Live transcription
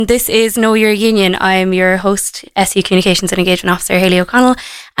This is Know Your Union. I'm your host, SU Communications and Engagement Officer, Hayley O'Connell,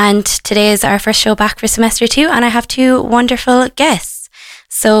 and today is our first show back for semester 2, and I have 2 wonderful guests.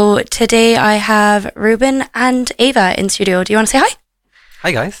 So today I have Reuben and Aoibhe in studio. Do you want to say hi?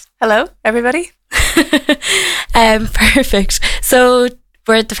 Hi guys. Hello, everybody. Perfect. So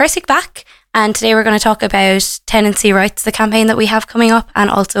we're the first week back, and today we're going to talk about tenancy rights, the campaign that we have coming up, and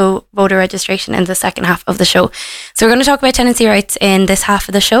also voter registration in the second half of the show. So we're going to talk about tenancy rights in this half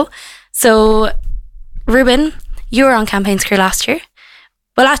of the show. So Reuben, you were on campaigns crew last year.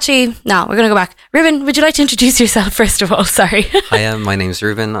 Well, actually, no, we're going to go back. Reuben, would you like to introduce yourself first of all? Sorry. Hi, my name's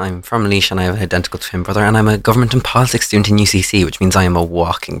Reuben. I'm from Laois and I have an identical twin brother, and I'm a government and politics student in UCC, which means I am a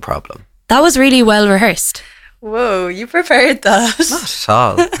walking problem. That was really well rehearsed. Whoa, you prepared that. Not at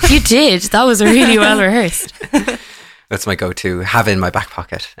all. You did. That was really well rehearsed. That's my go-to. Have in my back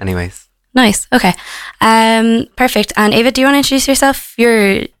pocket. Anyways. Nice. Okay. Perfect. And Aoibhe, do you want to introduce yourself?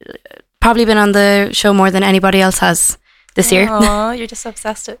 You're probably been on the show more than anybody else has this year. Oh, you're just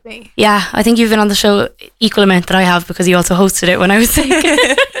obsessed with me. Yeah, I think you've been on the show equal amount that I have because you also hosted it when I was sick.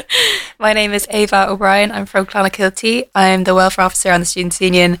 My name is Aoibhe O Brien. I'm from Clonakilty. I'm the Welfare Officer on the Students'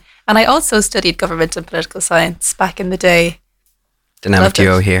 Union, and I also studied Government and Political Science back in the day. Didn't have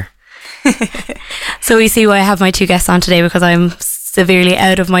duo here. So we see why I have my 2 guests on today, because I'm severely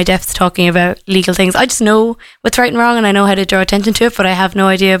out of my depth talking about legal things. I just know what's right and wrong, and I know how to draw attention to it, but I have no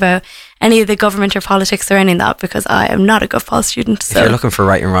idea about any of the government or politics or any of that, because I am not a GovPol student. So. If you're looking for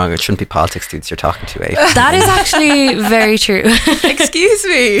right and wrong, it shouldn't be politics students you're talking to, eh? That is actually very true. Excuse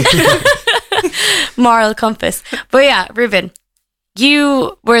me. Moral compass. But yeah, Reuben,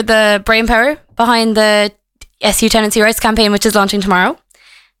 you were the brainpower behind the SU Tenancy Rights campaign, which is launching tomorrow.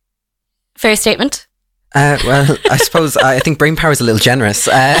 Fair statement? Well, I suppose I think brainpower is a little generous.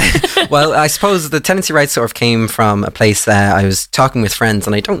 Well, I suppose the tenancy rights sort of came from a place I was talking with friends,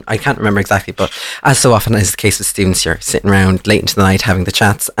 and I can't remember exactly, but as so often is the case with students, you're sitting around late into the night having the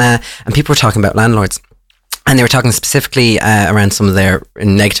chats, and people were talking about landlords. And they were talking specifically around some of their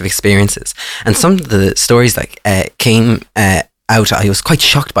negative experiences, and some of the stories that came out, I was quite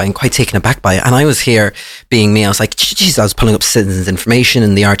shocked by and quite taken aback by it. And I was here being me, I was like, geez, I was pulling up citizens' information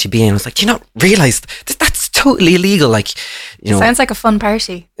in the RTB, and I was like, do you not realise that's totally illegal? Like, you know, sounds like a fun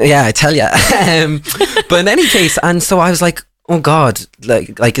party. Yeah, I tell you. But in any case, and so I was like, oh God,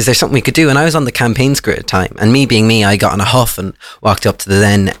 like, is there something we could do? And I was on the campaigns crew at the time, and me being me, I got on a huff and walked up to the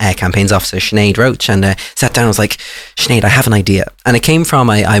then campaigns officer, Sinead Roach, and sat down. I was like, Sinead, I have an idea. And it came from,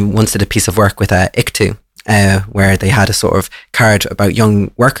 I once did a piece of work with ICTU, where they had a sort of card about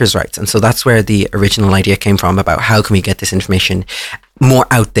young workers' rights. And so that's where the original idea came from, about how can we get this information more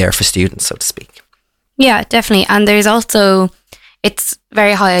out there for students, so to speak. Yeah, definitely. And there's also, it's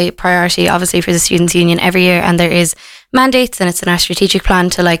very high priority, obviously, for the Students' Union every year. And there is mandates, and it's in our strategic plan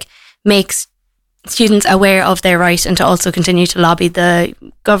to like make students aware of their right, and to also continue to lobby the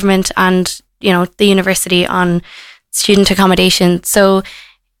government and, you know, the university on student accommodation. So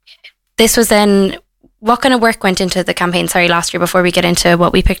this was then, what kind of work went into the campaign, last year, before we get into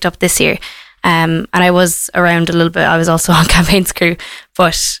what we picked up this year? And I was around a little bit. I was also on campaigns crew.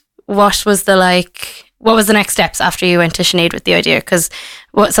 But what was the next steps after you went to Sinead with the idea? Because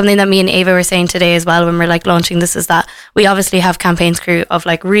something that me and Aoibhe were saying today as well when we're like launching this is that we obviously have campaigns crew of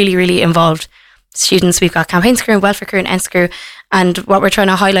like really, really involved students. We've got campaigns crew, welfare crew and ENS crew. And what we're trying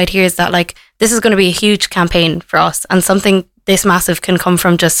to highlight here is that like this is going to be a huge campaign for us, and something this massive can come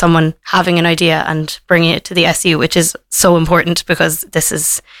from just someone having an idea and bringing it to the SU, which is so important because this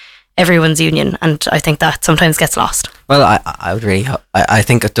is everyone's union, and I think that sometimes gets lost. Well, I would really I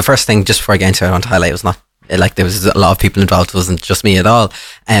think the first thing, just before I get into it, I want to highlight, it was not like there was a lot of people involved. It wasn't just me at all.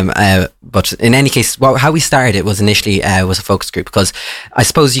 But in any case, how we started it was initially was a focus group, because I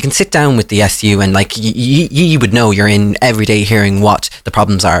suppose you can sit down with the SU and like you would know, you're in every day hearing what the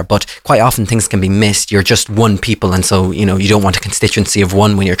problems are, but quite often things can be missed. You're just one people, and so you know you don't want a constituency of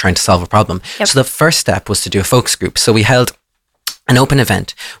one when you're trying to solve a problem. Yep. So the first step was to do a focus group. So we held an open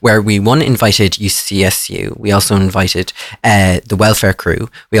event where we invited UCCSU, we also invited the welfare crew,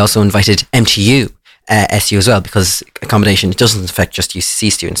 we also invited MTU SU as well, because accommodation, it doesn't affect just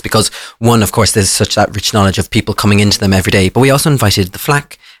UCC students, because one, of course, there's such that rich knowledge of people coming into them every day, but we also invited the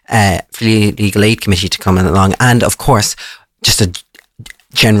FLAC, Free Legal Aid Committee, to come in along, and of course just a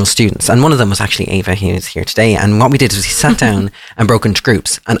general students, and one of them was actually Aoibhe, who is here today. And what we did was we sat down and broke into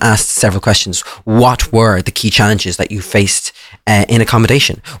groups and asked several questions. What were the key challenges that you faced in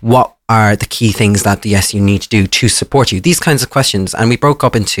accommodation? What are the key things that the SU need to do to support you? These kinds of questions. And we broke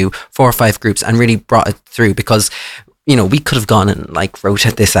up into 4 or 5 groups and really brought it through, because we could have gone and like wrote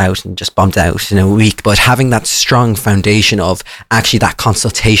this out and just bumped out in a week, but having that strong foundation of actually that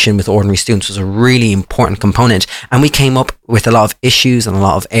consultation with ordinary students was a really important component. And we came up with a lot of issues and a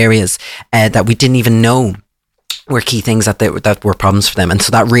lot of areas that we didn't even know were key things that were problems for them. And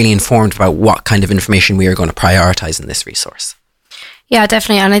so that really informed about what kind of information we were going to prioritize in this resource. Yeah,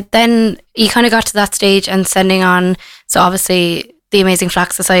 definitely. And then you kind of got to that stage and sending on, so obviously the Amazing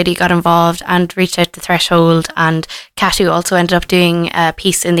Flax Society got involved and reached out to Threshold, and CATU also ended up doing a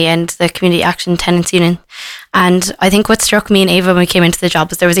piece in the end, the Community Action Tenancy Union. And I think what struck me and Aoibhe when we came into the job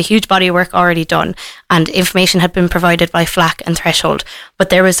was there was a huge body of work already done and information had been provided by FLAC and Threshold, but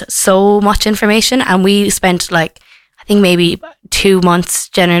there was so much information, and we spent I think maybe 2 months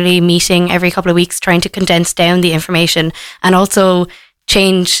generally meeting every couple of weeks trying to condense down the information and also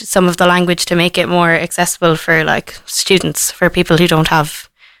change some of the language to make it more accessible for students, for people who don't have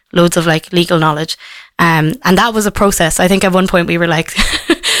loads of legal knowledge. And that was a process. I think at one point we were like,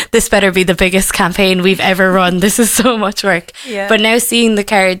 this better be the biggest campaign we've ever run. This is so much work. Yeah. But now seeing the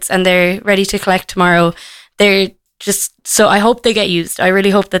cards and they're ready to collect tomorrow, they're just, so I hope they get used. I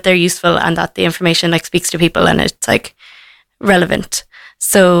really hope that they're useful and that the information speaks to people and it's relevant.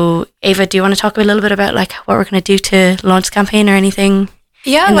 So Aoibhe, do you want to talk a little bit about what we're going to do to launch the campaign or anything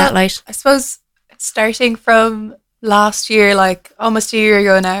in that light? I suppose starting from last year, almost a year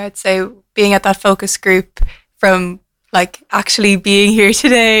ago now, I'd say being at that focus group, from actually being here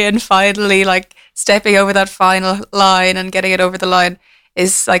today and finally stepping over that final line and getting it over the line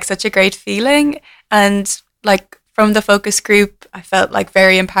is such a great feeling. And from the focus group, I felt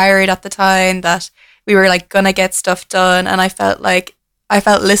very empowered at the time that we were gonna get stuff done, and I felt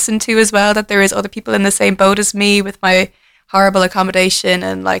listened to as well, that there is other people in the same boat as me with my horrible accommodation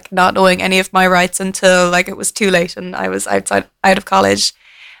and not knowing any of my rights until it was too late and I was out of college.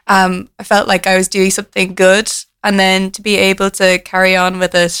 I felt I was doing something good, and then to be able to carry on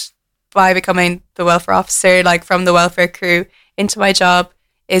with it by becoming the welfare officer, from the welfare crew into my job,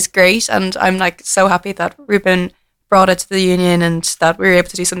 is great. And I'm so happy that Reuben brought it to the union and that we were able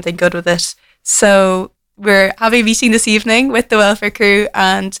to do something good with it. So we're having a meeting this evening with the welfare crew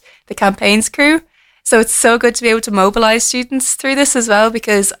and the campaigns crew. So it's so good to be able to mobilise students through this as well,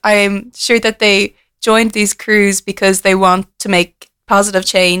 because I'm sure that they joined these crews because they want to make positive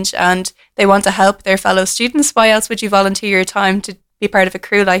change and they want to help their fellow students. Why else would you volunteer your time to be part of a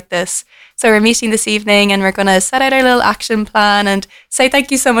crew like this? So we're meeting this evening and we're going to set out our little action plan and say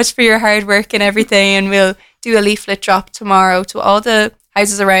thank you so much for your hard work and everything, and we'll do a leaflet drop tomorrow to all the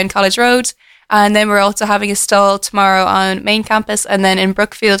houses around College Road. And then we're also having a stall tomorrow on main campus and then in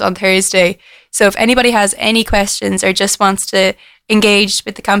Brookfield on Thursday. So if anybody has any questions or just wants to engage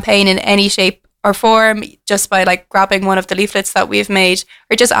with the campaign in any shape or form, just by grabbing one of the leaflets that we've made,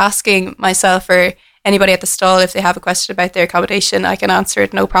 or just asking myself or anybody at the stall if they have a question about their accommodation, I can answer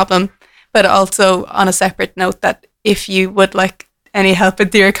it, no problem. But also on a separate note, that if you would like any help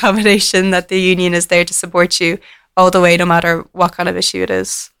with your accommodation, that the union is there to support you all the way, no matter what kind of issue it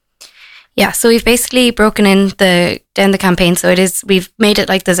is. Yeah, so we've basically broken down the campaign. So we've made it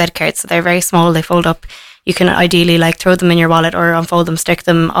like the Z cards. So they're very small, they fold up. You can ideally throw them in your wallet or unfold them, stick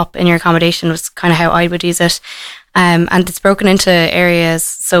them up in your accommodation, was kind of how I would use it. And it's broken into areas.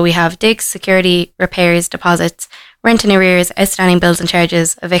 So we have digs, security, repairs, deposits, rent and arrears, outstanding bills and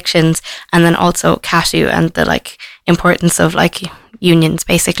charges, evictions, and then also CATU and the importance of unions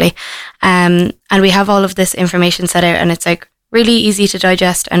basically. And we have all of this information set out, and it's really easy to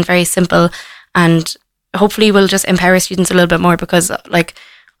digest and very simple, and hopefully will just empower students a little bit more, because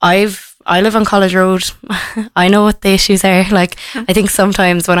I live on College Road. I know what the issues are. I think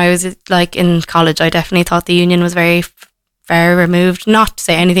sometimes when I was in college, I definitely thought the union was very far removed. Not to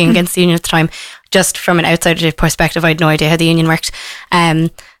say anything against the union at the time, just from an outsider perspective, I had no idea how the union worked. And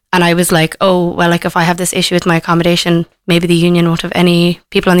I was oh, well, if I have this issue with my accommodation, maybe the union won't have any,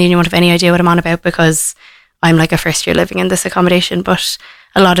 people on the union won't have any idea what I'm on about, because I'm a first year living in this accommodation. But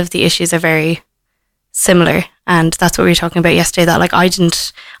a lot of the issues are very similar, and that's what we were talking about yesterday, that I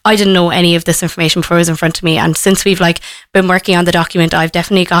didn't know any of this information before it was in front of me, and since we've been working on the document, I've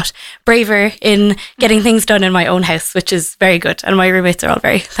definitely got braver in getting things done in my own house, which is very good, and my roommates are all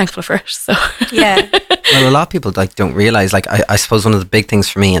very thankful for it. So yeah. Well, a lot of people don't realize, I suppose one of the big things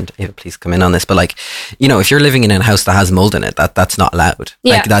for me, and Ava, please come in on this, but if you're living in a house that has mold in it, that's not allowed.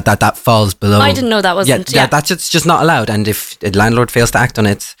 Yeah. That falls below. I didn't know that wasn't. Yeah, that's just not allowed. And if a landlord fails to act on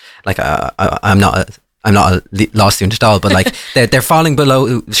it, I'm not a law student at all, but they're falling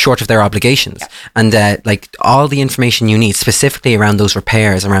short of their obligations. Yeah. And all the information you need specifically around those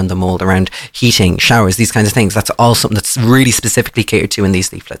repairs, around the mold, around heating, showers, these kinds of things, that's all something that's really specifically catered to in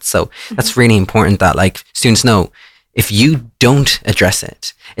these leaflets. So that's really important that students know, if you don't address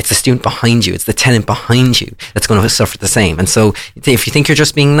it, it's the student behind you, it's the tenant behind you that's going to suffer the same. And so if you think you're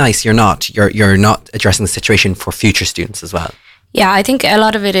just being nice, you're not. You're not addressing the situation for future students as well. Yeah, I think a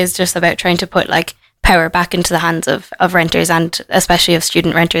lot of it is just about trying to put like power back into the hands of renters, and especially of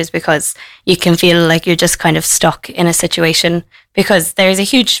student renters, because you can feel like you're just kind of stuck in a situation because there's a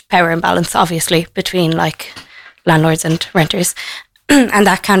huge power imbalance, obviously, between like landlords and renters. And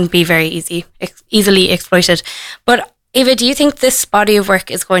that can be very easily exploited. But Aoibhe, do you think this body of work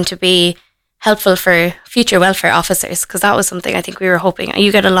is going to be helpful for future welfare officers? Because that was something I think we were hoping.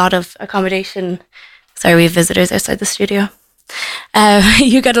 You get a lot of accommodation. Sorry, we have visitors outside the studio.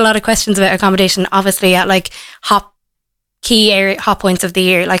 You get a lot of questions about accommodation, obviously, at like hot points of the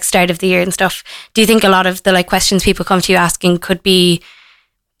year, like start of the year and stuff. Do you think a lot of the like questions people come to you asking could be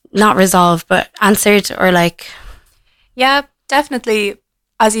not resolved but answered, or like? Yeah, definitely.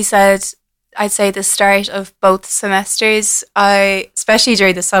 As you said, I'd say the start of both semesters, especially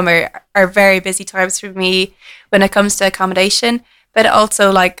during the summer, are very busy times for me when it comes to accommodation. But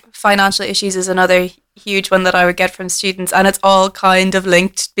also, like, financial issues is another huge one that I would get from students, and it's all kind of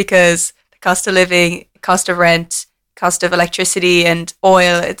linked because the cost of living, cost of rent, cost of electricity and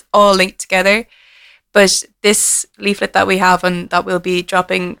oil, it's all linked together. But this leaflet that we have and that we'll be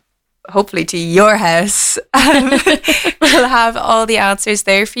dropping hopefully to your house will have all the answers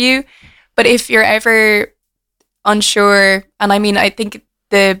there for you. But if you're ever unsure, and I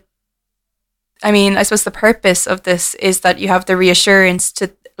suppose the purpose of this is that you have the reassurance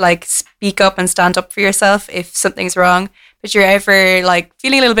to like speak up and stand up for yourself if something's wrong. But you're ever like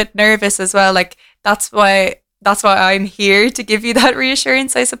feeling a little bit nervous as well, like that's why I'm here, to give you that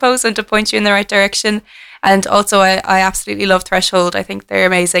reassurance, I suppose, and to point you in the right direction. And also I absolutely love Threshold. I think they're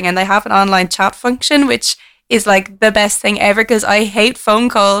amazing, and they have an online chat function which is like the best thing ever, because I hate phone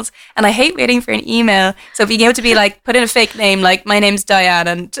calls and I hate waiting for an email. So being able to be like, put in a fake name, like my name's Diane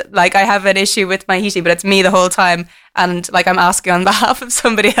and like I have an issue with my heating, but it's me the whole time, and like I'm asking on behalf of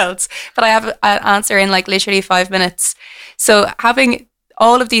somebody else, but I have an answer in like literally 5 minutes. So having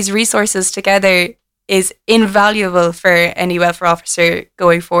all of these resources together is invaluable for any welfare officer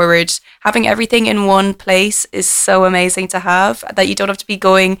going forward. Having everything in one place is so amazing to have, that you don't have to be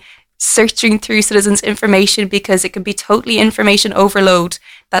searching through citizens' information, because it can be totally information overload,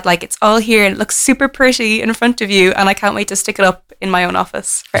 that like it's all here and it looks super pretty in front of you, and I can't wait to stick it up in my own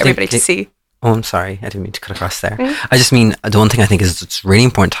office for everybody to see. Oh, I'm sorry. I didn't mean to cut across there. I just mean, the one thing I think is it's really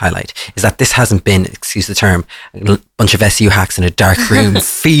important to highlight is that this hasn't been, excuse the term, a bunch of SU hacks in a dark room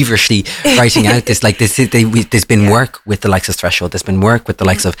feverishly writing out this. Like there's been work with the likes of Threshold. There's been work with the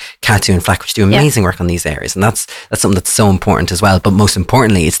likes of Katu and FLAC, which do amazing work on these areas. And that's something that's so important as well. But most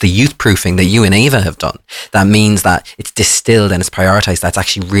importantly, it's the youth proofing that you and Aoibhe have done. That means that it's distilled and it's prioritized. That's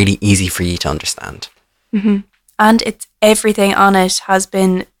actually really easy for you to understand. Mm-hmm. And it's everything on it has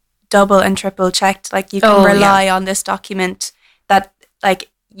been double and triple checked. Like you can rely on this document that like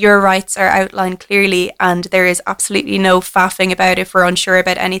your rights are outlined clearly, and there is absolutely no faffing about if we're unsure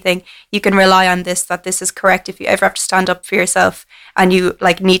about anything. You can rely on this, that this is correct. If you ever have to stand up for yourself and you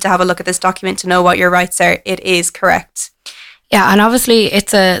like need to have a look at this document to know what your rights are, it is correct. Yeah, and obviously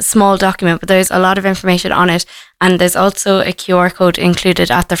it's a small document, but there's a lot of information on it. And there's also a QR code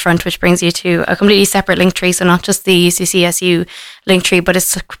included at the front, which brings you to a completely separate link tree. So not just the UCCSU link tree, but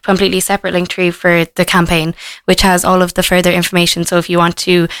it's a completely separate link tree for the campaign, which has all of the further information. So if you want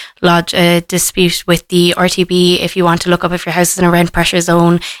to lodge a dispute with the RTB, if you want to look up if your house is in a rent pressure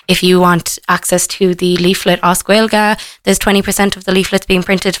zone, if you want access to the leaflet Os Gaeilge, there's 20% of the leaflets being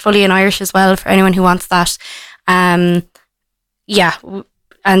printed fully in Irish as well for anyone who wants that. Yeah,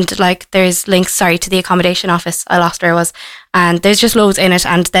 and like there's links, to the accommodation office. I lost where it was, and there's just loads in it.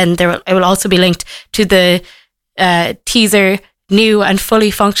 And then it will also be linked to the teaser new and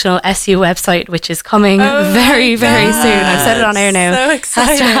fully functional SU website, which is coming very soon. I've said it on air now. So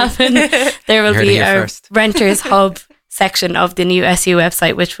exciting. Has to happen. There will be a renters hub section of the new SU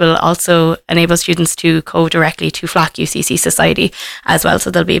website, which will also enable students to go directly to FLAC UCC Society as well. So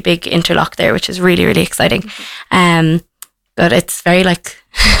there'll be a big interlock there, which is really exciting. But it's very like,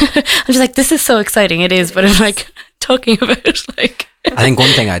 I'm just like, this is so exciting. It is, but I'm like talking about like. I think one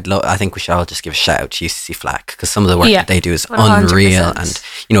thing I think we should all just give a shout out to UCC FLAC, because some of the work that they do is 100%. unreal. And,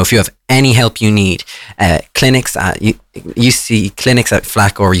 you know, if you have any help you need, clinics at UCC clinics at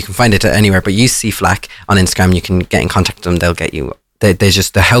FLAC, or you can find it anywhere, but UCC FLAC on Instagram, you can get in contact with them. They'll get you. There's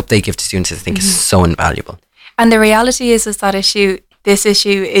just the help they give to students, I think, is so invaluable. And the reality is that this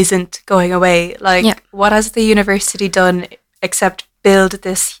issue isn't going away. Like, what has the university done except build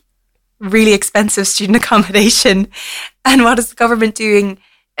this really expensive student accommodation? And what is the government doing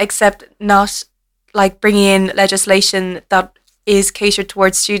except not like bringing in legislation that is catered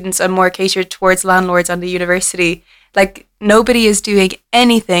towards students and more catered towards landlords and the university. Like, nobody is doing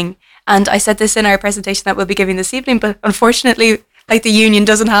anything. And I said this in our presentation that we'll be giving this evening, but unfortunately, like, the union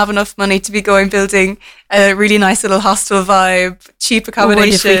doesn't have enough money to be going building a really nice little hostel vibe, cheap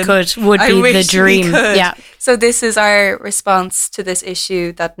accommodation. Would if we could, would be the dream. Yeah. So this is our response to this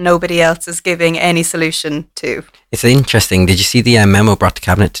issue that nobody else is giving any solution to. It's interesting. Did you see the memo brought to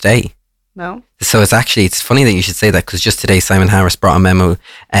Cabinet today? No. So it's funny that you should say that, because just today Simon Harris brought a memo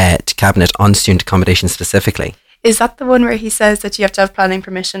to Cabinet on student accommodation specifically. Is that the one where he says that you have to have planning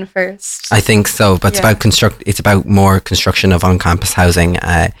permission first? I think so, but it's about more construction of on-campus housing,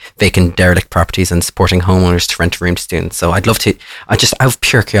 vacant derelict properties, and supporting homeowners to rent a room to students. So I'd love to, out of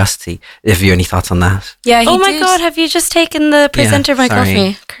pure curiosity, if you have any thoughts on that. Yeah, oh my God, have you just taken the presenter of my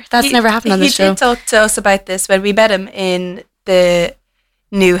coffee? That's never happened on this show. He did talk to us about this when we met him in the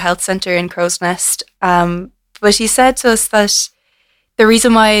new health centre in Crow's Nest. But he said to us that the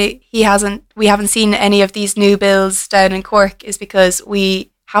reason why we haven't seen any of these new builds down in Cork is because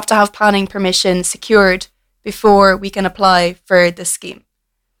we have to have planning permission secured before we can apply for this scheme.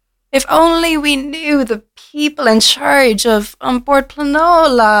 If only we knew the people in charge of On Board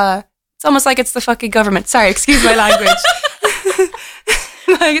Planola. It's almost like it's the fucking government. Sorry, excuse my language.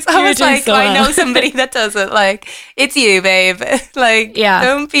 Like, it's almost like I know somebody that does it. Like, it's you, babe. Like,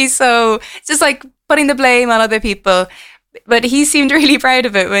 don't be so... It's just like putting the blame on other people. But he seemed really proud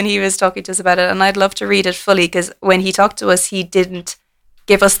of it when he was talking to us about it, and I'd love to read it fully, because when he talked to us, he didn't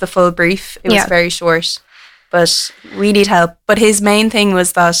give us the full brief. It was very short, but we need help. But his main thing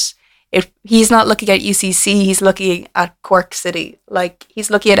was that he's not looking at UCC, he's looking at Cork City. Like, he's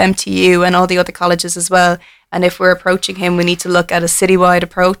looking at MTU and all the other colleges as well. And if we're approaching him, we need to look at a citywide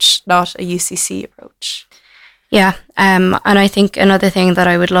approach, not a UCC approach. Yeah, and I think another thing that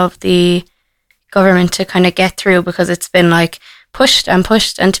I would love the government to kind of get through, because it's been like pushed, and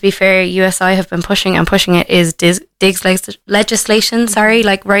to be fair, USI have been pushing it, is Diggs legislation,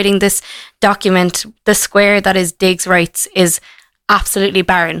 like writing this document. The square that is Diggs rights is absolutely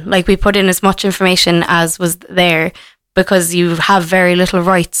barren. Like, we put in as much information as was there, because you have very little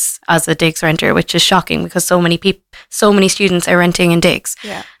rights as a Diggs renter, which is shocking, because so many students are renting in Diggs,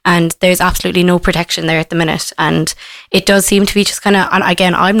 and there's absolutely no protection there at the minute. And it does seem to be just kind of, and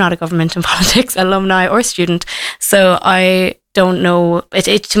again, I'm not a government and politics alumni or student, so I don't know.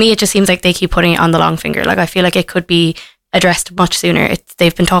 To me, it just seems like they keep putting it on the long finger. Like, I feel like it could be addressed much sooner.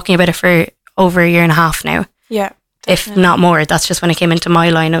 They've been talking about it for over a year and a half now. Yeah, definitely. If not more. That's just when it came into my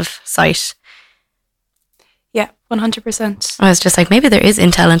line of sight. Yeah, 100%. I was just like, maybe there is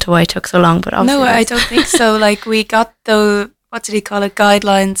intel into why it took so long, but obviously... No, I don't think so. Like, we got what did he call it,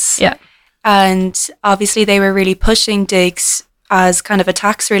 guidelines. Yeah. And obviously they were really pushing Diggs as kind of a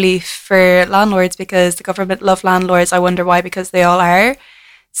tax relief for landlords, because the government love landlords. I wonder why, because they all are.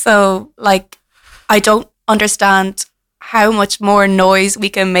 So, like, I don't understand how much more noise we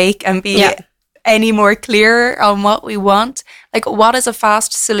can make and be any more clearer on what we want. Like, what is a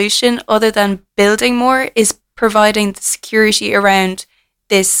fast solution other than building more is providing the security around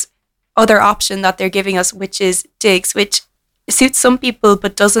this other option that they're giving us, which is Diggs, which suits some people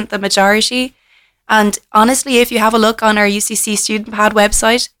but doesn't the majority. And honestly, if you have a look on our UCC Student Pad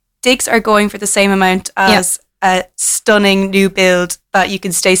website, Diggs are going for the same amount as a stunning new build that you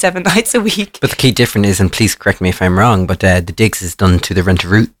can stay 7 nights a week. But the key difference is, and please correct me if I'm wrong, but the Diggs is done to the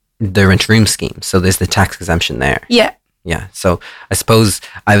rent room scheme, so there's the tax exemption there. Yeah, so I suppose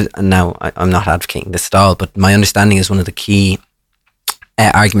I'm not advocating this at all, but my understanding is one of the key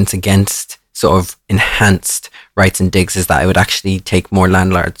arguments against sort of enhanced rights in Diggs is that it would actually take more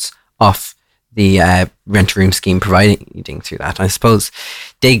landlords off the rent room scheme providing through that. I suppose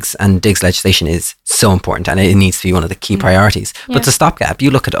Diggs and Diggs legislation is so important, and it needs to be one of the key priorities. Yeah. But the stopgap,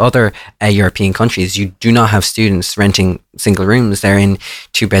 you look at other European countries, you do not have students renting single rooms. They're in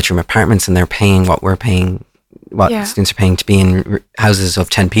 2-bedroom apartments, and they're paying what we're paying, students are paying to be in houses of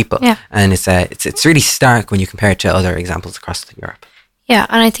 10 people. Yeah. And it's really stark when you compare it to other examples across Europe. Yeah,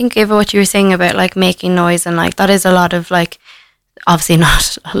 and I think, Aoibhe, what you were saying about like making noise, and like that is a lot of like, obviously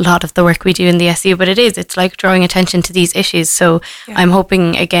not a lot of the work we do in the SU, but it's like drawing attention to these issues. So I'm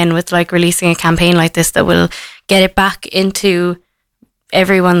hoping, again, with like releasing a campaign like this, that will get it back into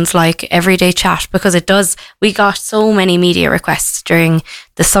everyone's like everyday chat, because it does. We got so many media requests during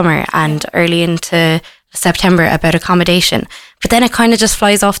the summer and early into September about accommodation, but then it kind of just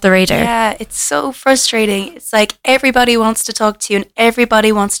flies off the radar. Yeah, it's so frustrating. It's like everybody wants to talk to you and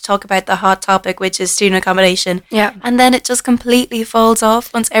everybody wants to talk about the hot topic, which is student accommodation. Yeah. And then it just completely falls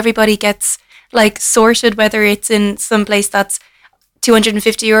off once everybody gets like sorted, whether it's in some place that's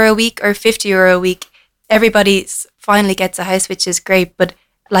 €250 a week or €50 a week, everybody finally gets a house, which is great, but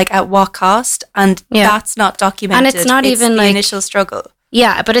like at what cost? And that's not documented. And it's not even the like initial struggle.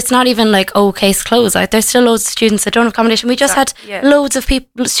 Yeah, but it's not even like, oh, case closed. Like, there's still loads of students that don't have accommodation. We just had loads of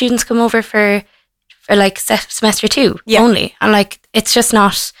students come over for like semester 2 only. And like, it's just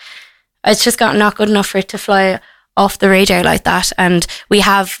not not good enough for it to fly off the radar like that. And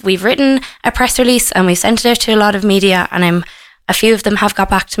we've written a press release and we sent it out to a lot of media, and a few of them have got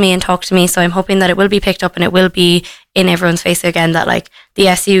back to me and talked to me. So I'm hoping that it will be picked up and it will be in everyone's face again, that like the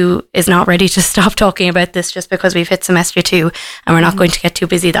SU is not ready to stop talking about this just because we've hit semester 2, and we're not going to get too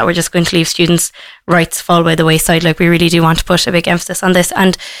busy that we're just going to leave students' rights fall by the wayside. Like, we really do want to put a big emphasis on this.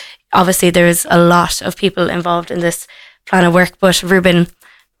 And obviously there's a lot of people involved in this plan of work, but Reuben,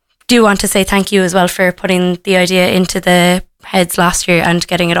 do want to say thank you as well for putting the idea into the heads last year and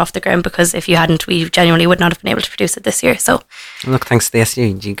getting it off the ground, because if you hadn't, we genuinely would not have been able to produce it this year. So look, thanks to the SU,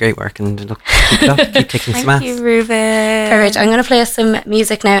 you do great work, and look, keep it up, keep kicking some ass. Thank you, Reuben. Perfect. I'm going to play us some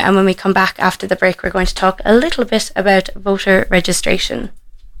music now, and when we come back after the break, we're going to talk a little bit about voter registration.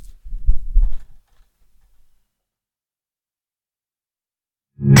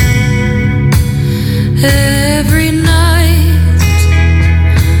 Every night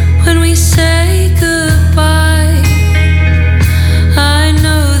when we say goodbye, I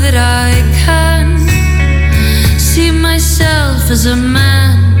know that I can see myself as a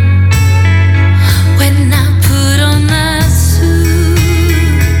man when I put on that suit.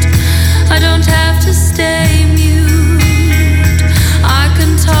 I don't have to stay mute, I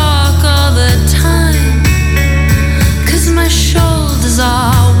can talk all the time, 'cause my shoulders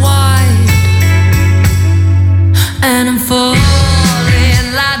are wide, and I'm falling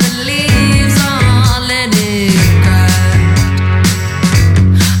like the leaves on Leningrad.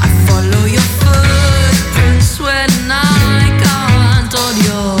 I follow your footprints when I can't hold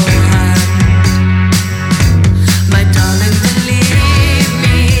your hand. My darling, believe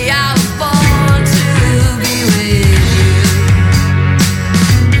me, I was born to be with you.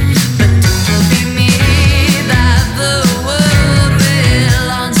 But don't be me that the world will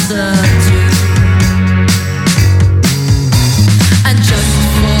answer to. And just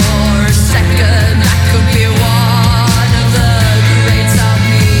for a second, I could be one of the greats of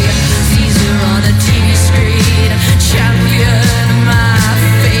me. Caesar on a TV screen, champion of my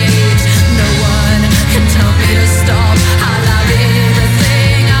fate. No one can tell me to stop. I'll have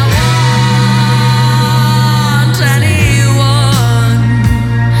anything I want. Anyone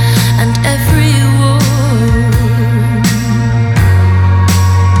and everyone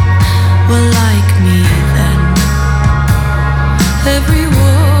will like me then.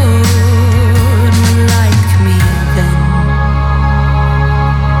 Everyone will like me then.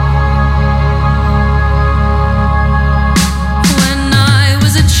 When I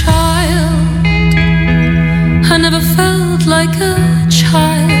was a child, I never felt like a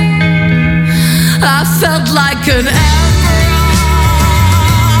child. I felt like an emperor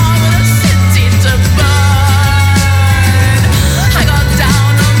with a city to burn. I got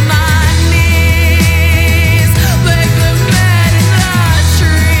down on my knees, begged the men in the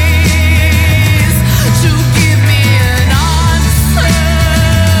trees to give me an answer.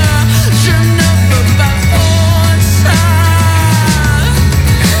 Je ne peux pas penser.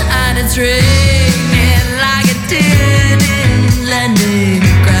 And it's raining like it did in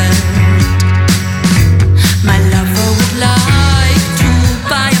Leningrad. My lover would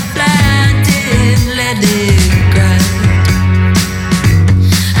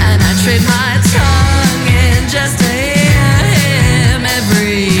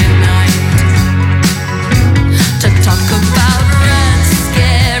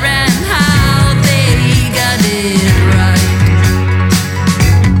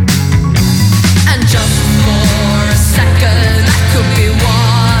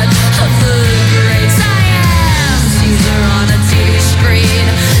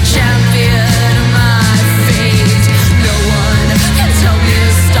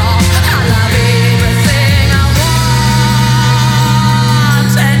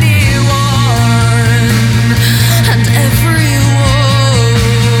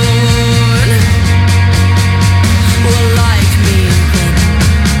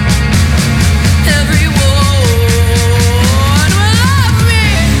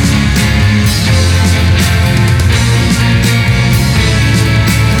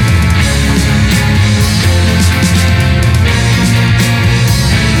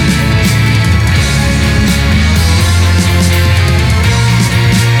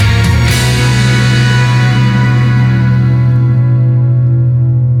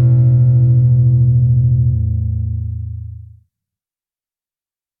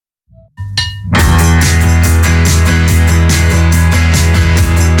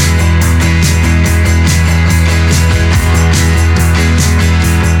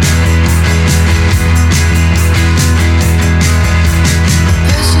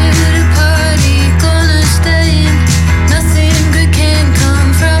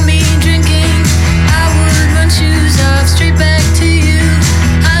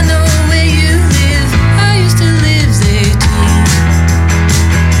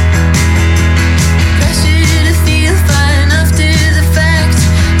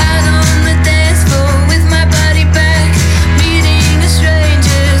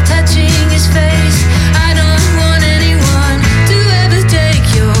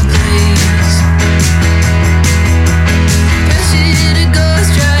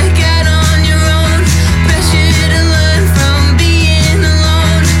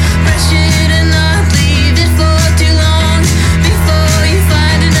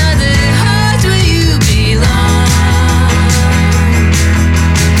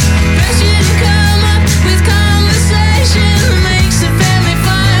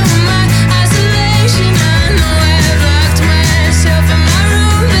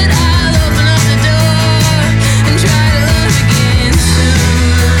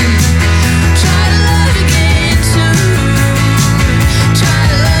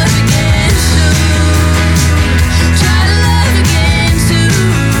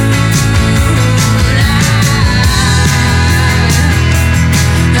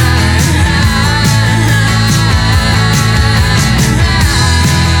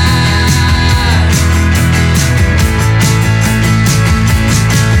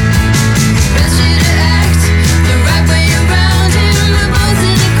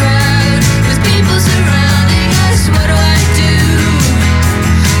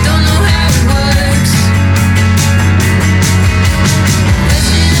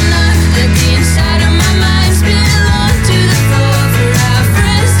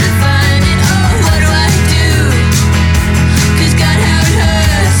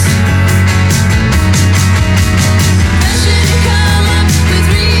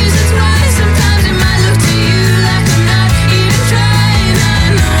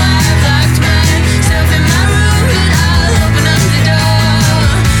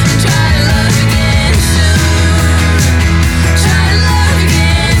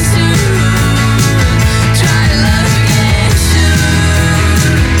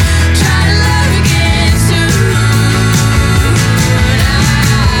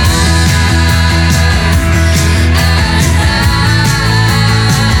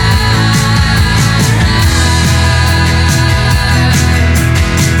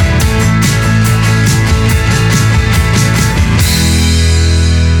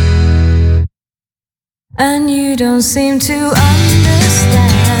and you don't seem to understand.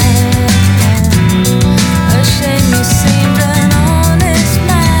 A shame you seemed an honest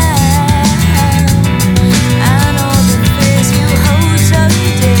man, and all the fears you hold so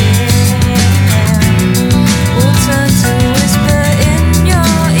dear will turn to whisper in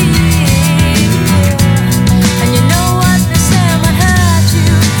your ear. And you know what they say might hurt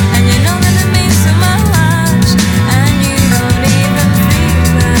you, and you know that it means so much, and you don't even feel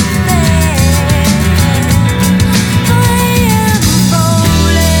that thing. I am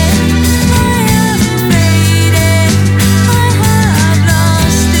falling, I am fading, I have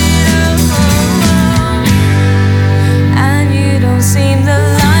lost it all, and you don't seem the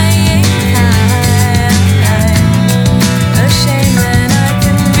lying kind. A shame that I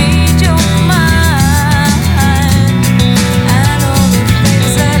can read your mind, and all the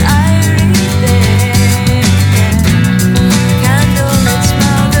things that I read there. Candlelit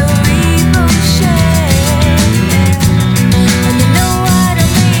smile that we both share. And you know I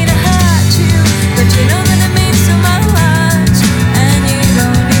don't mean to hurt you, but you know that it means so much, and you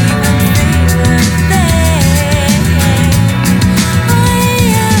don't even feel a thing. I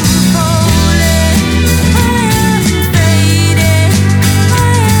am falling, I am fading, I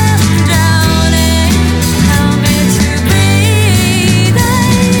am drowning. Help me to breathe.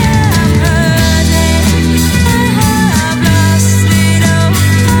 I am hurting, I have lost it all.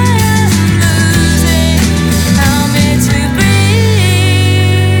 I am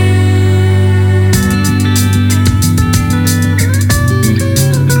losing. Help me to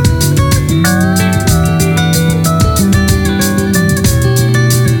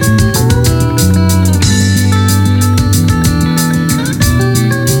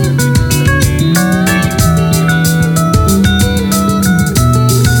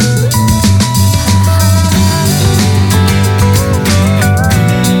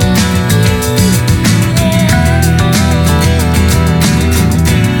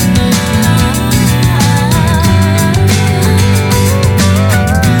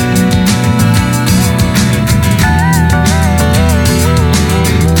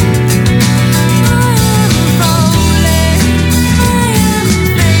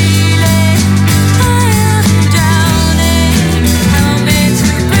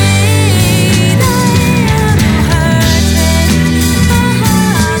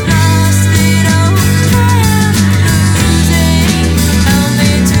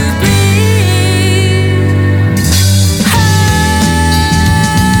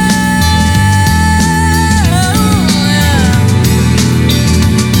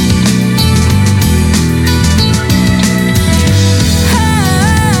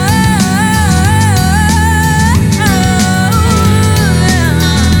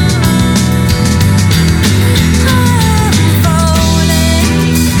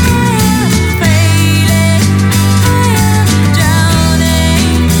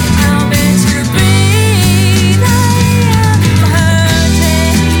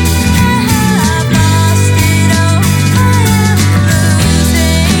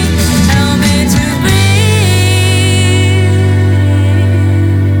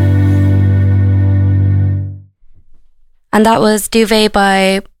And that was Duvet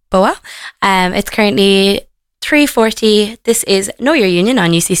by Boa. It's currently 3:40. This is Know Your Union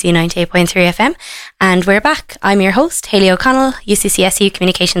on UCC 98.3 FM. And we're back. I'm your host, Hayley O'Connell, UCCSU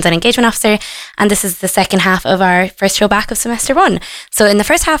Communications and Engagement Officer. And this is the second half of our first show back of semester 1. So in the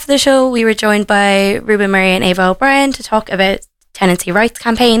first half of the show, we were joined by Reuben Murrary and Aoibhe O Brien to talk about tenancy rights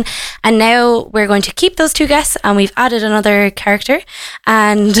campaign, and now we're going to keep those two guests, and we've added another character,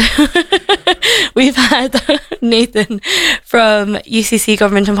 and we've had Nathan from UCC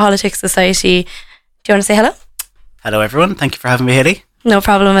Government and Politics Society. Do you want to say hello? Hello everyone, thank you for having me, Hayley. No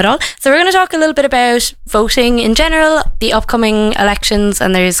problem at all. So we're going to talk a little bit about voting in general, the upcoming elections,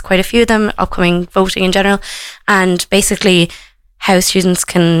 and there's quite a few of them, upcoming voting in general, and basically how students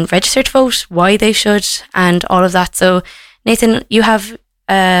can register to vote, why they should, and all of that. So Nathan, you have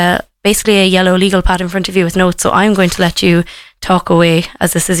basically a yellow legal pad in front of you with notes, so I'm going to let you talk away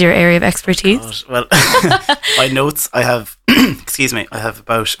as this is your area of expertise. Well, my notes, I have, excuse me, I have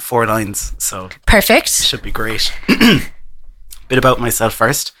about 4 lines, so perfect. Should be great. Bit about myself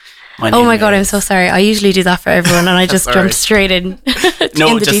first. Oh my God, I'm so sorry. I usually do that for everyone and I just jumped straight in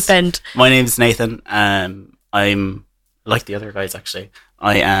the deep end. My name is Nathan. I'm like the other guys actually.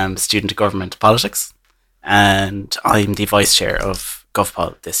 I am student of government politics and I'm the vice chair of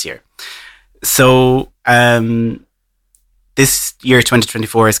GovPol this year. So this year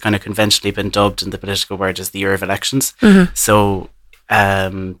 2024 has kind of conventionally been dubbed in the political world as the year of elections. Mm-hmm. So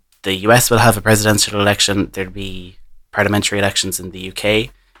the US will have a presidential election. There'll be parliamentary elections in the UK.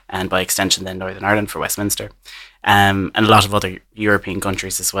 and by extension then Northern Ireland for Westminster. And a lot of other European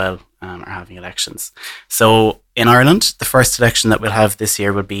countries as well are having elections. So in Ireland, the first election that we'll have this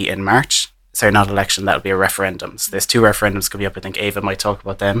year will be in March. Sorry, not election, that'll be a referendum. So there's 2 referendums coming up. I think Aoibhe might talk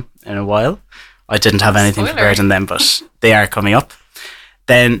about them in a while. I didn't have anything prepared on them, but they are coming up.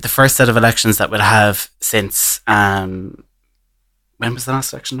 Then the first set of elections that we'll have since, when was the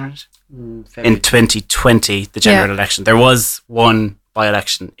last election, right? In 2020, the general election. There was one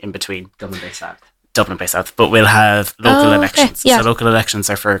by-election in between. Dublin-based South. But we'll have local elections. So local elections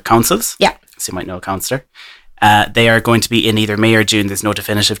are for councils. Yeah. So you might know a councillor. They are going to be in either May or June. There's no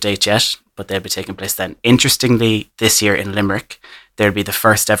definitive date yet, but they'll be taking place then. Interestingly, this year in Limerick, there'll be the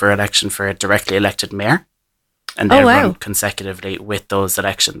first ever election for a directly elected mayor. And they'll run consecutively with those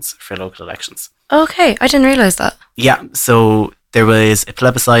elections for local elections. Okay, I didn't realise that. Yeah, so there was a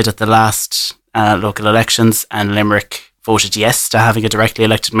plebiscite at the last local elections, and Limerick voted yes to having a directly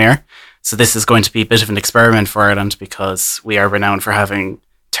elected mayor. So this is going to be a bit of an experiment for Ireland, because we are renowned for having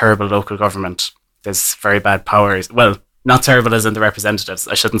terrible local government. There's very bad powers. Well, not terrible as in the representatives,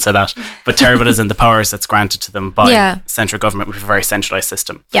 I shouldn't say that, but terrible as in the powers that's granted to them by central government with a very centralised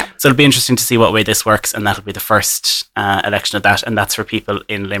system. Yeah. So it'll be interesting to see what way this works, and that'll be the first election of that, and that's for people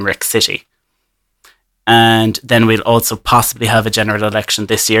in Limerick City. And then we'll also possibly have a general election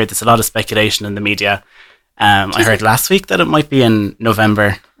this year. There's a lot of speculation in the media. I heard last week that it might be in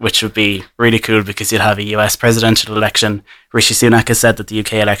November, which would be really cool because you'll have a US presidential election. Rishi Sunak has said that the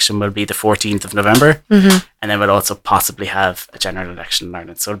UK election will be the 14th of November. And then we'll also possibly have a general election in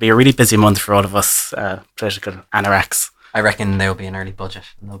Ireland. So it'll be a really busy month for all of us political anoraks. I reckon there will be an early budget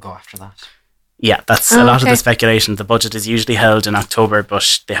and they'll go after that. Yeah, that's a lot of the speculation. The budget is usually held in October,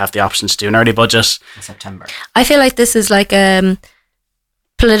 but they have the option to do an early budget in September. I feel like this is like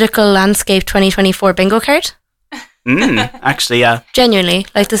political landscape 2024 bingo card. Actually, yeah. Genuinely,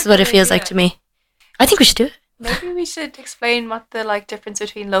 like this is what it feels like to me. I think we should do it. Maybe we should explain what the difference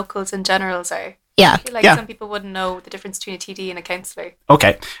between locals and generals are. Yeah. I feel like some people wouldn't know the difference between a TD and a councillor.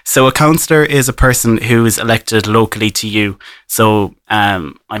 Okay, so a councillor is a person who is elected locally to you. So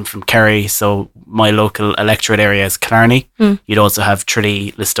I'm from Kerry, so my local electorate area is Killarney. You'd also have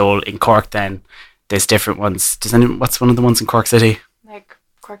Tralee, Listowel in Cork then. There's different ones. What's one of the ones in Cork City? Like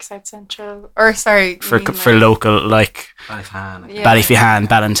Cork South Central, or sorry. For local, like Ballyfihan,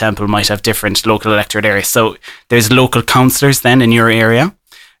 Ballintemple might have different local electorate areas. So there's local councillors then in your area.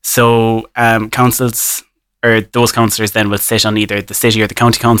 So councils, or those councillors then will sit on either the city or the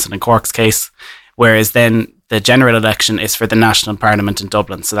county council in Cork's case, whereas then the general election is for the national parliament in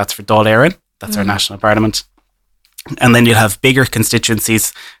Dublin. So that's for Dáil Éireann. That's our national parliament. And then you'll have bigger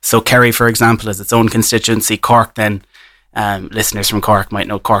constituencies. So Kerry, for example, has its own constituency. Cork then, listeners from Cork might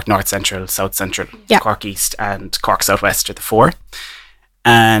know Cork North Central, South Central, Cork East and Cork South West are the 4.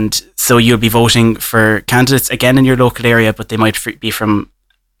 And so you'll be voting for candidates again in your local area, but they might be from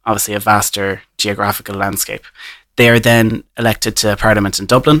obviously a vaster geographical landscape. They are then elected to Parliament in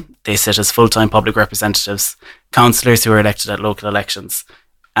Dublin. They sit as full-time public representatives, councillors who are elected at local elections.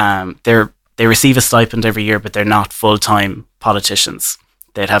 They receive a stipend every year, but they're not full-time politicians.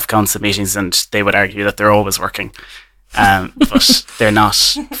 They'd have council meetings and they would argue that they're always working. But they're not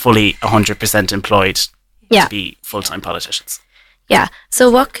fully 100% employed to be full-time politicians. Yeah.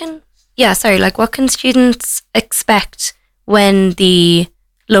 So what can students expect when the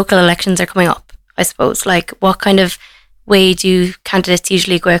local elections are coming up, I suppose? Like, what kind of way do candidates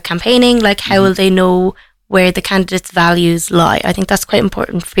usually go out campaigning? Like, how will they know where the candidates' values lie? I think that's quite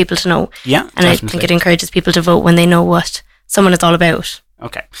important for people to know. Yeah, and definitely. I think it encourages people to vote when they know what someone is all about.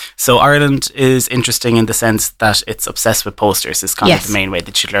 Okay. So Ireland is interesting in the sense that it's obsessed with posters is kind of the main way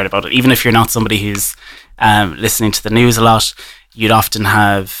that you'd learn about it. Even if you're not somebody who's listening to the news a lot, you'd often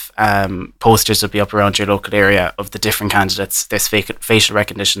have posters that be up around your local area of the different candidates. There's facial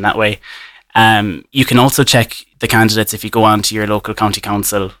recognition that way. You can also check the candidates if you go on to your local county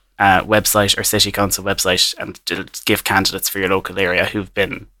council website or city council website, and it'll give candidates for your local area who've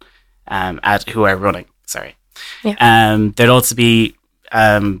been who are running. Sorry. Yeah. There'll also be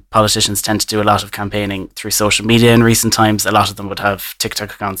politicians tend to do a lot of campaigning through social media in recent times. A lot of them would have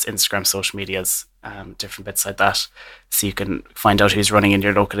TikTok accounts, Instagram, social medias, different bits like that. So you can find out who's running in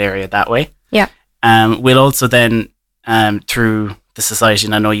your local area that way. Yeah. We'll also then, through the society,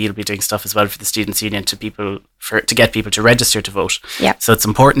 and I know you'll be doing stuff as well for the Students' Union to get people to register to vote. Yeah. So it's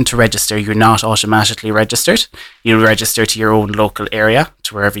important to register. You're not automatically registered. You'll register to your own local area,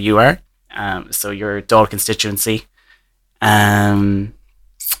 to wherever you are. So your Dáil constituency.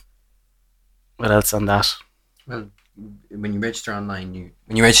 What else on that? Well, when you register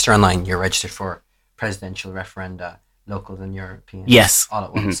online, you're registered for presidential referenda, locals and Europeans Yes. all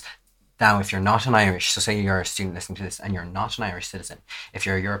at once. Now, if you're not an Irish, so say you're a student listening to this and you're not an Irish citizen, if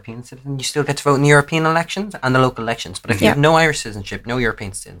you're a European citizen, you still get to vote in the European elections and the local elections. But if you have no Irish citizenship, no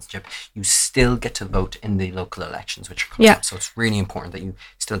European citizenship, you still get to vote in the local elections, which are coming up. So it's really important that you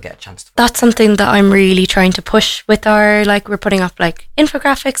still get a chance to vote. That's something that I'm really trying to push with our, like, we're putting up like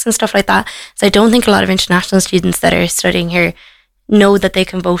infographics and stuff like that. So I don't think a lot of international students that are studying here know that they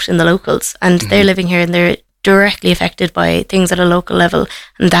can vote in the locals, and they're living here and they're directly affected by things at a local level,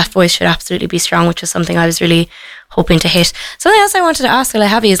 and that voice should absolutely be strong, which is something I was really hoping to hit. Something else I wanted to ask while I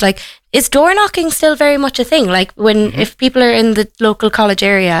have you is, like, is door knocking still very much a thing? Like, when if people are in the local college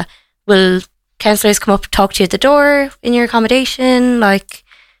area, will counsellors come up, talk to you at the door in your accommodation, like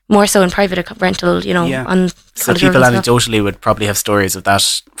more so in private rental, you know, on so college people roads and stuff? anecdotally would probably have stories of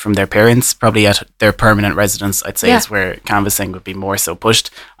that from their parents, probably at their permanent residence, I'd say, is where canvassing would be more so pushed.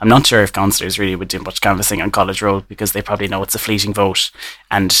 I'm not sure if councillors really would do much canvassing on College Road, because they probably know it's a fleeting vote,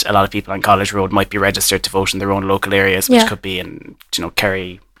 and a lot of people on College Road might be registered to vote in their own local areas, which could be in, you know,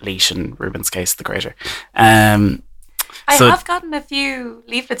 Kerry, Laois, in Reuben's case, the greater. I have gotten a few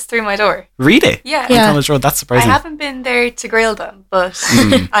leaflets through my door. Really? Yeah. On College Road, that's surprising. I haven't been there to grill them, but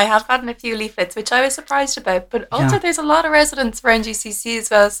I have gotten a few leaflets, which I was surprised about. But also there's a lot of residents around UCC as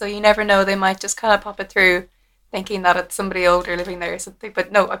well, so you never know, they might just kind of pop it through thinking that it's somebody older living there or something.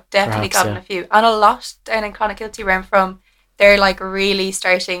 But no, I've definitely gotten a few. And a lot down in Clonakilty where I'm from, they're like really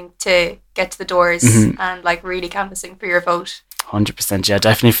starting to get to the doors and like really canvassing for your vote. 100%, yeah,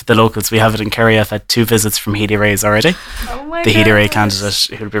 definitely for the locals. We have it in Kerry. I've had 2 visits from Hayley Rays already. Oh my the Hayley Ray gosh.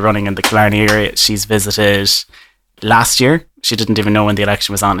 candidate who'll be running in the Killarney area. She's visited last year. She didn't even know when the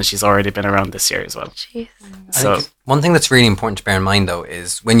election was on, and she's already been around this year as well. Jeez. So I think one thing that's really important to bear in mind, though,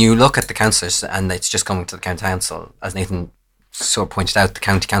 is when you look at the councillors, and it's just coming to the county council, as Nathan sort of pointed out, the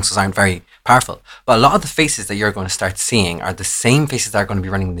county councils aren't very powerful. But a lot of the faces that you're going to start seeing are the same faces that are going to be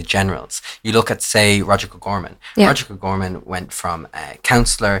running the generals. You look at, say, Roger O'Gorman. Roger O'Gorman went from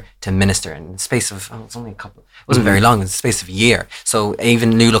councillor to minister in the space of, it was only a couple, it wasn't very long, it was the space of a year. So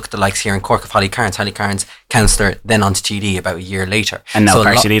even you look at the likes here in Cork of Holly Cairns, councillor, then on to TD about a year later. And now so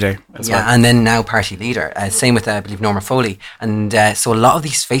party leader as well. And then now party leader. Same with, I believe, Norma Foley. And so a lot of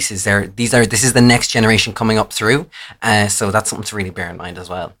these faces, this is the next generation coming up through. So that's something to really bear in mind as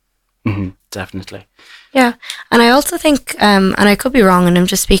well. Definitely. Yeah, and I also think, and I could be wrong, and I'm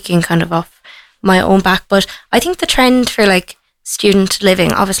just speaking kind of off my own back, but I think the trend for like student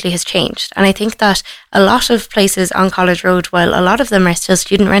living obviously has changed, and I think that a lot of places on College Road, while a lot of them are still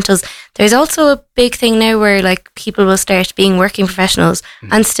student rentals, there's also a big thing now where like people will start being working professionals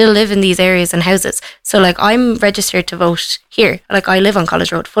and still live in these areas and houses. So like I'm registered to vote here, like I live on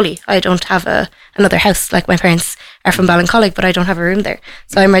College Road fully. I don't have another house, like my parents are from Ballincollig, but I don't have a room there,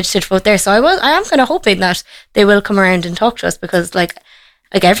 so I'm registered to vote there. So I am kind of hoping that they will come around and talk to us, because like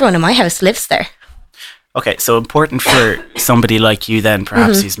everyone in my house lives there. Okay, so important for somebody like you then,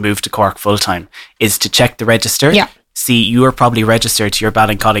 perhaps who's moved to Cork full time, is to check the register. Yeah. See, you are probably registered to your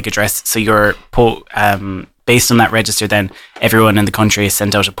Ballincollig address, so you're based on that register. Then everyone in the country is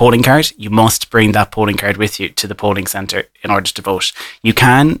sent out a polling card. You must bring that polling card with you to the polling centre in order to vote. You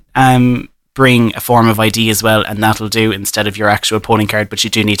can bring a form of ID as well, and that'll do instead of your actual polling card. But you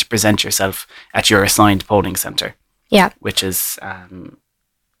do need to present yourself at your assigned polling centre. Yeah, which is.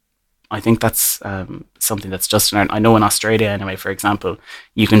 I think that's something that's just I know in Australia anyway, for example,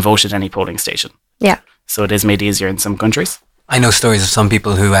 you can vote at any polling station. Yeah. So it is made easier in some countries. I know stories of some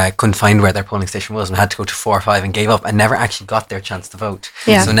people who couldn't find where their polling station was and had to go to 4 or 5 and gave up and never actually got their chance to vote.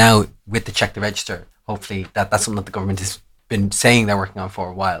 Yeah. So now with the check the register, hopefully that's something that the government has been saying they're working on for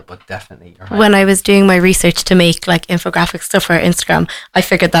a while, but definitely you're right. When I was doing my research to make like infographic stuff for Instagram, I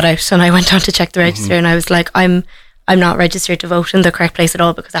figured that out, and I went on to check the register and I was like, I'm not registered to vote in the correct place at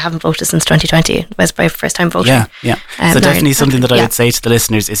all, because I haven't voted since 2020. It was my first time voting. Yeah. So definitely something that I would say to the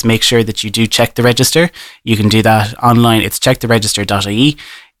listeners is make sure that you do check the register. You can do that online. It's checktheregister.ie.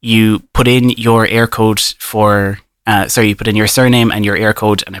 You put in your air code you put in your surname and your air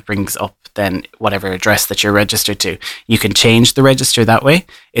code, and it brings up then whatever address that you're registered to. You can change the register that way.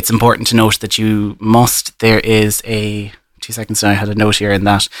 It's important to note that there is a 2 seconds now, I had a note here in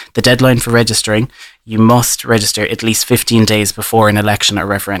that the deadline for registering, you must register at least 15 days before an election or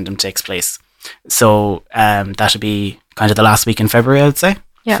referendum takes place. So that'll be kind of the last week in February, I would say.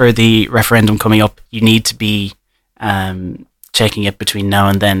 Yeah. For the referendum coming up, you need to be checking it between now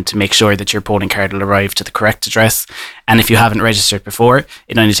and then to make sure that your polling card will arrive to the correct address. And if you haven't registered before,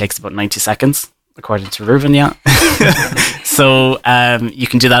 it only takes about 90 seconds, according to Reuben, yeah. So you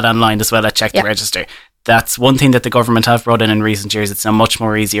can do that online as well at Check the Register. That's one thing that the government have brought in recent years. It's now much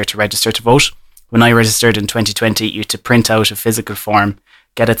more easier to register to vote. when I registered in 2020, you had to print out a physical form,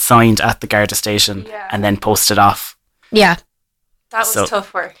 get it signed at the Garda station, and then post it off. Yeah. That was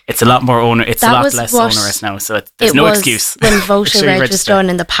tough work. It's a lot more It's a lot less onerous now, so there's no excuse. When voter reg was done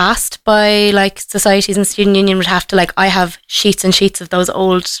in the past by like societies and student union would have to like, I have sheets and sheets of those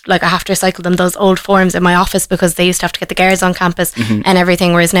old, like I have to recycle them, those old forms in my office because they used to have to get the guards on campus and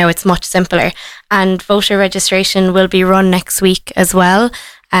everything, whereas now it's much simpler. And voter registration will be run next week as well.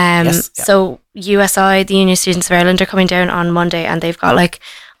 So USI, the Union Students of Ireland, are coming down on Monday, and they've got like,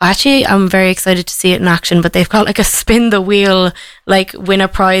 actually, I'm very excited to see it in action, but they've got like a spin the wheel, like win a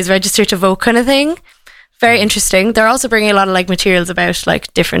prize, register to vote kind of thing. Very interesting. They're also bringing a lot of like materials about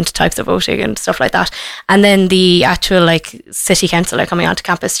like different types of voting and stuff like that. And then the actual like city council are coming onto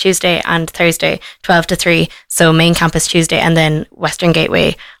campus Tuesday and Thursday, 12 to 3. So main campus Tuesday, and then Western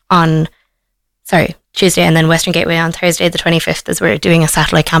Gateway on Tuesday, and then Western Gateway on Thursday the 25th, as we're doing a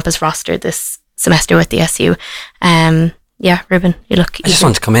satellite campus roster this semester with the SU. Yeah, Reuben, you look eager. I just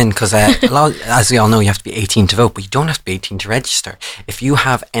want to come in because as we all know, you have to be 18 to vote, but you don't have to be 18 to register. If you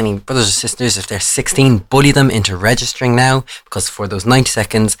have any brothers or sisters, if they're 16, bully them into registering now, because for those 90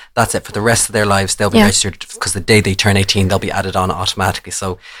 seconds, that's it. For the rest of their lives, they'll be registered, because the day they turn 18, they'll be added on automatically.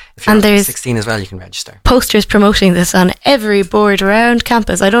 So if you're 16 as well, you can register. Posters promoting this on every board around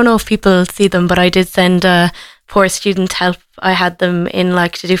campus. I don't know if people see them, but I did send poor student help. I had them in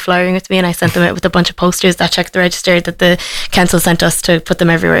like to do flyering with me, and I sent them out with a bunch of posters that checked the register that the council sent us to put them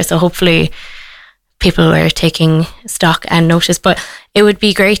everywhere. So hopefully people are taking stock and notice. But it would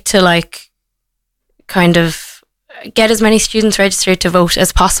be great to like kind of get as many students registered to vote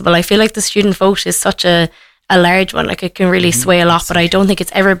as possible. I feel like the student vote is such a large one. Like it can really sway a lot, but I don't think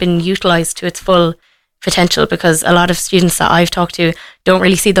it's ever been utilised to its full potential, because a lot of students that I've talked to don't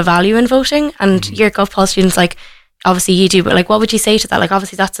really see the value in voting. And your GovPol students, like obviously you do, but like what would you say to that? Like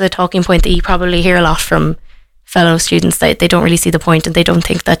obviously that's a talking point that you probably hear a lot from fellow students, that they don't really see the point and they don't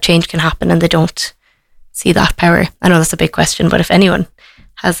think that change can happen and they don't see that power. I know that's a big question, but if anyone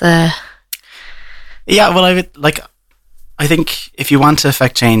has a... Yeah, well, I think if you want to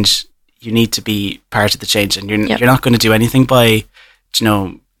affect change, you need to be part of the change, and you're not going to do anything by,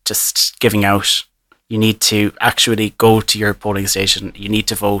 just giving out. You need to actually go to your polling station. You need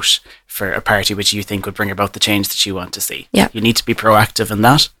to vote for a party which you think would bring about the change that you want to see. Yeah. You need to be proactive in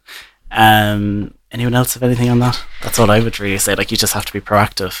that. Anyone else have anything on that? That's all I would really say. Like, you just have to be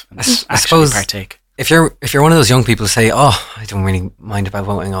proactive and actually partake. If you're one of those young people who say, "Oh, I don't really mind about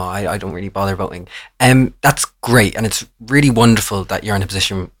voting," "Oh, I don't really bother voting," that's great, and it's really wonderful that you're in a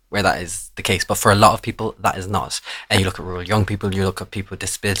position where that is the case. But for a lot of people, that is not. And you look at rural young people, you look at people with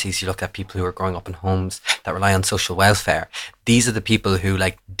disabilities, you look at people who are growing up in homes that rely on social welfare. These are the people who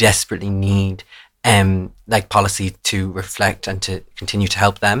like desperately need like policy to reflect and to continue to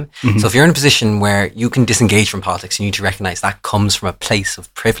help them. Mm-hmm. So if you're in a position where you can disengage from politics, you need to recognise that comes from a place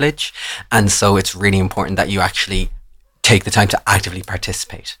of privilege. And so it's really important that you actually take the time to actively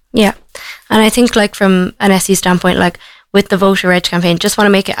participate. Yeah. And I think like from an SU standpoint, like with the voter reg campaign, just want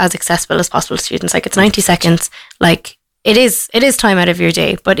to make it as accessible as possible to students. Like it's 90 seconds. Like it is time out of your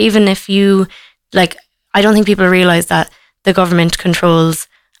day. But even if you like, I don't think people realise that the government controls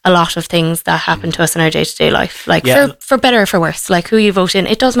a lot of things that happen to us in our day-to-day life, like for better or for worse, like who you vote in,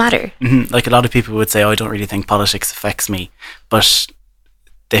 it does matter. Mm-hmm. Like a lot of people would say, "Oh, I don't really think politics affects me," but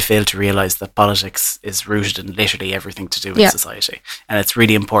they fail to realise that politics is rooted in literally everything to do with society. And it's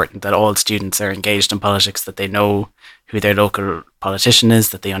really important that all students are engaged in politics, that they know who their local politician is,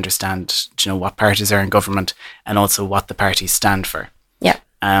 that they understand, what parties are in government, and also what the parties stand for. Yeah.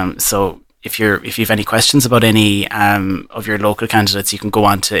 So if you've any questions about any of your local candidates, you can go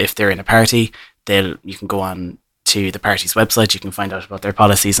on to, if they're in a party, you can go on to the party's website. You can find out about their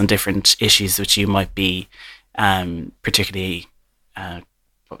policies and different issues which you might be particularly,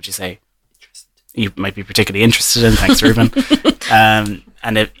 what would you say? You might be particularly interested in. Thanks, Reuben.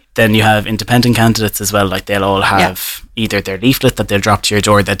 And then you have independent candidates as well. Like they'll all have either their leaflet that they'll drop to your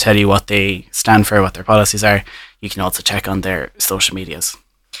door that tell you what they stand for, what their policies are. You can also check on their social medias.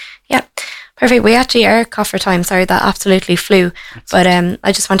 Yeah, perfect. We actually are cut for time. Sorry, that absolutely flew. But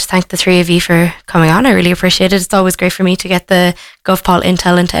I just want to thank the three of you for coming on. I really appreciate it. It's always great for me to get the GovPol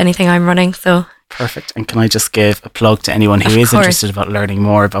intel into anything I'm running. So perfect. And can I just give a plug to anyone who is interested about learning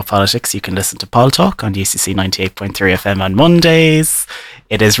more about politics? You can listen to Pol Talk on UCC 98.3 FM on Mondays.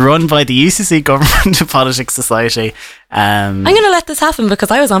 It is run by the UCC Government Politics Society. I'm going to let this happen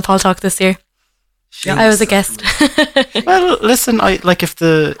because I was on Pol Talk this year. Jeez. I was a guest. Well, listen, I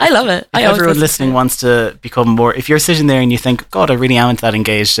love it. If everyone listening wants to become more, if you're sitting there and you think, God, I really am that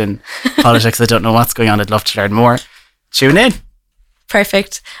engaged in politics, I don't know what's going on, I'd love to learn more, tune in.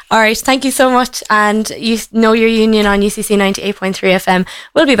 Perfect. All right. Thank you so much. And you know your union on UCC 98.3 FM.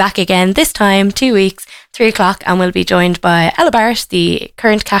 We'll be back again this time, 2 weeks, 3 o'clock, and we'll be joined by Ella Barrett, the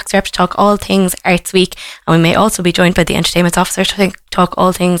current CACS rep, to talk all things Arts Week. And we may also be joined by the Entertainment Officer to talk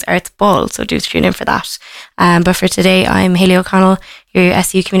all things Arts Ball. So do tune in for that. But for today, I'm Hayley O'Connell, your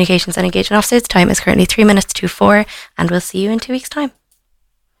SU Communications and Engagement Officer. The time is currently 3 minutes to 4, and we'll see you in 2 weeks' time.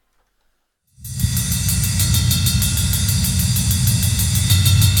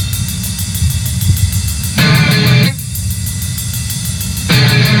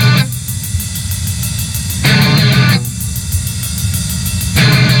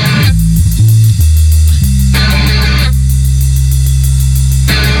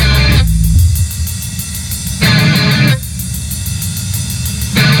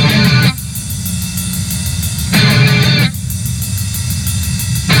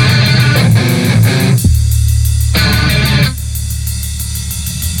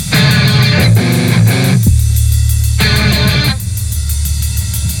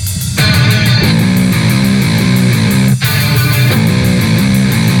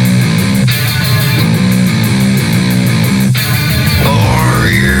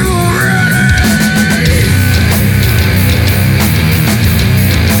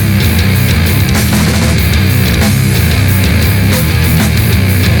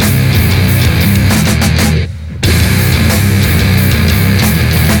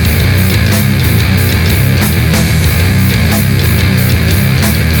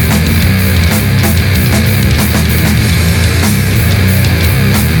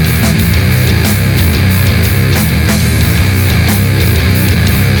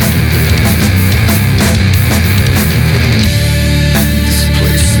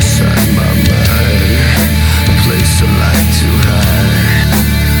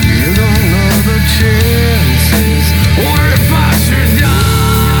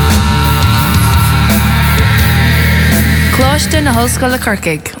 Na Hoscoil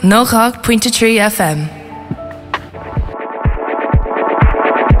Corcaig, 90.3 FM.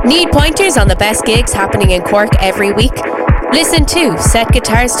 Need pointers on the best gigs happening in Cork every week? Listen to Set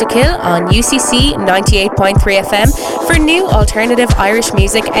Guitars to Kill on UCC 98.3 FM for new alternative Irish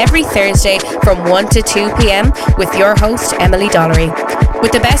music every Thursday from 1 to 2 p.m. with your host Emily Dollery.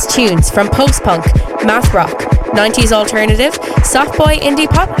 With the best tunes from post-punk, math rock, 90s alternative, soft boy indie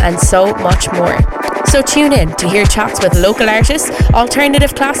pop and so much more. So tune in to hear chats with local artists,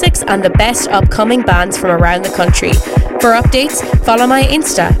 alternative classics and the best upcoming bands from around the country. For updates, follow my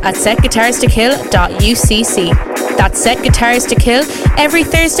Insta at setguitarstokill.ucc. That's Set Guitars to Kill every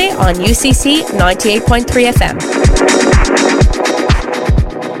Thursday on UCC 98.3 FM.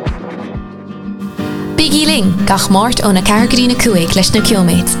 Biggie Ling, gach mort ó na cargadína cuaig leis na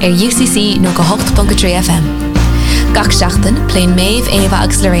Kilmates UCC no go 8.3 FM. Gach seachtain, plain Maeve, Ava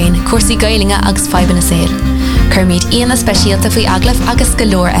agus Lorraine, cuasaí gailinge agus faibanna séir. Curmid íana speisialta faoi aglah agus go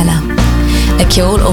leor eile. A ceol ó